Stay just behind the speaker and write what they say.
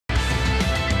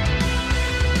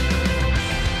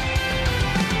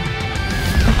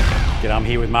G'day, I'm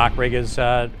here with Mark Reggers,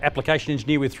 application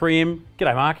engineer with 3M.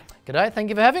 G'day, Mark. G'day, thank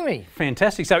you for having me.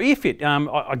 Fantastic. So E-A-Rfit,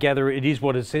 I gather it is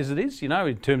what it says it is, you know,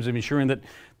 in terms of ensuring that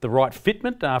the right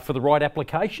fitment for the right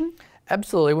application?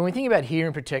 Absolutely. When we think about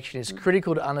hearing protection, it's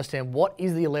critical to understand what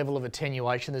is the level of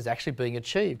attenuation that's actually being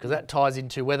achieved, because that ties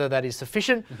into whether that is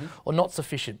sufficient or not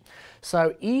sufficient.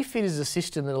 So E-A-Rfit is a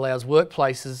system that allows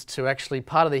workplaces to actually,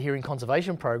 part of the hearing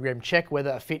conservation program, check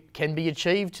whether a fit can be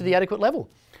achieved to the adequate level.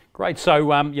 Great. So,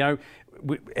 you know,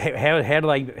 how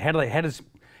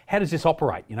does this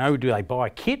operate? You know, do they buy a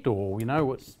kit or, you know,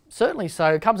 what's... Certainly.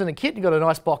 So it comes in a kit. You've got a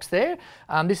nice box there.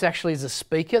 This actually is a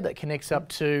speaker that connects up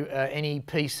to any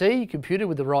PC computer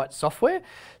with the right software.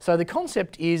 So the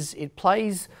concept is it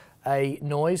plays a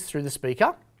noise through the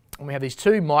speaker, and we have these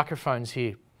two microphones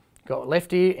here. Got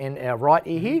left ear and our right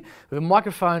ear here. We have a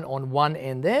microphone on one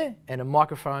end there and a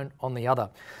microphone on the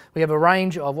other. We have a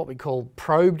range of what we call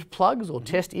probed plugs or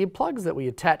test ear plugs that we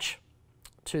attach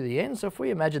to the end. So if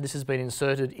we imagine this has been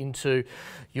inserted into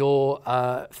your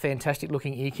fantastic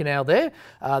looking ear canal there,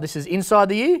 this is inside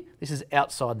the ear, this is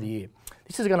outside the ear.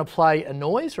 This is going to play a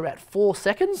noise for about 4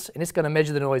 seconds, and it's going to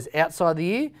measure the noise outside the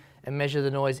ear and measure the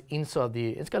noise inside the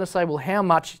ear. It's going to say, well, how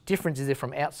much difference is there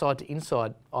from outside to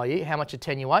inside, i.e. how much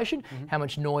attenuation, how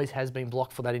much noise has been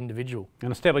blocked for that individual.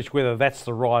 And establish whether that's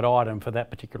the right item for that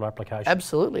particular application.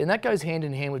 Absolutely, and that goes hand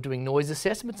in hand with doing noise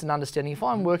assessments and understanding if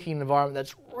I'm working in an environment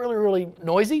that's really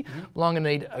noisy, well, I'm going to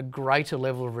need a greater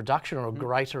level of reduction or a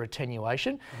greater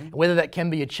attenuation. And whether that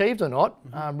can be achieved or not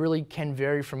really can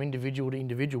vary from individual to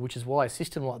individual, which is why a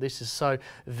system like this is so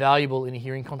valuable in a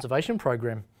hearing conservation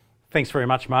program. Thanks very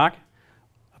much, Mark.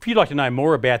 If you'd like to know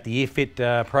more about the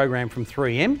E-A-Rfit program from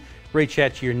 3M, reach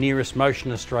out to your nearest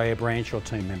Motion Australia branch or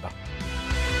team member.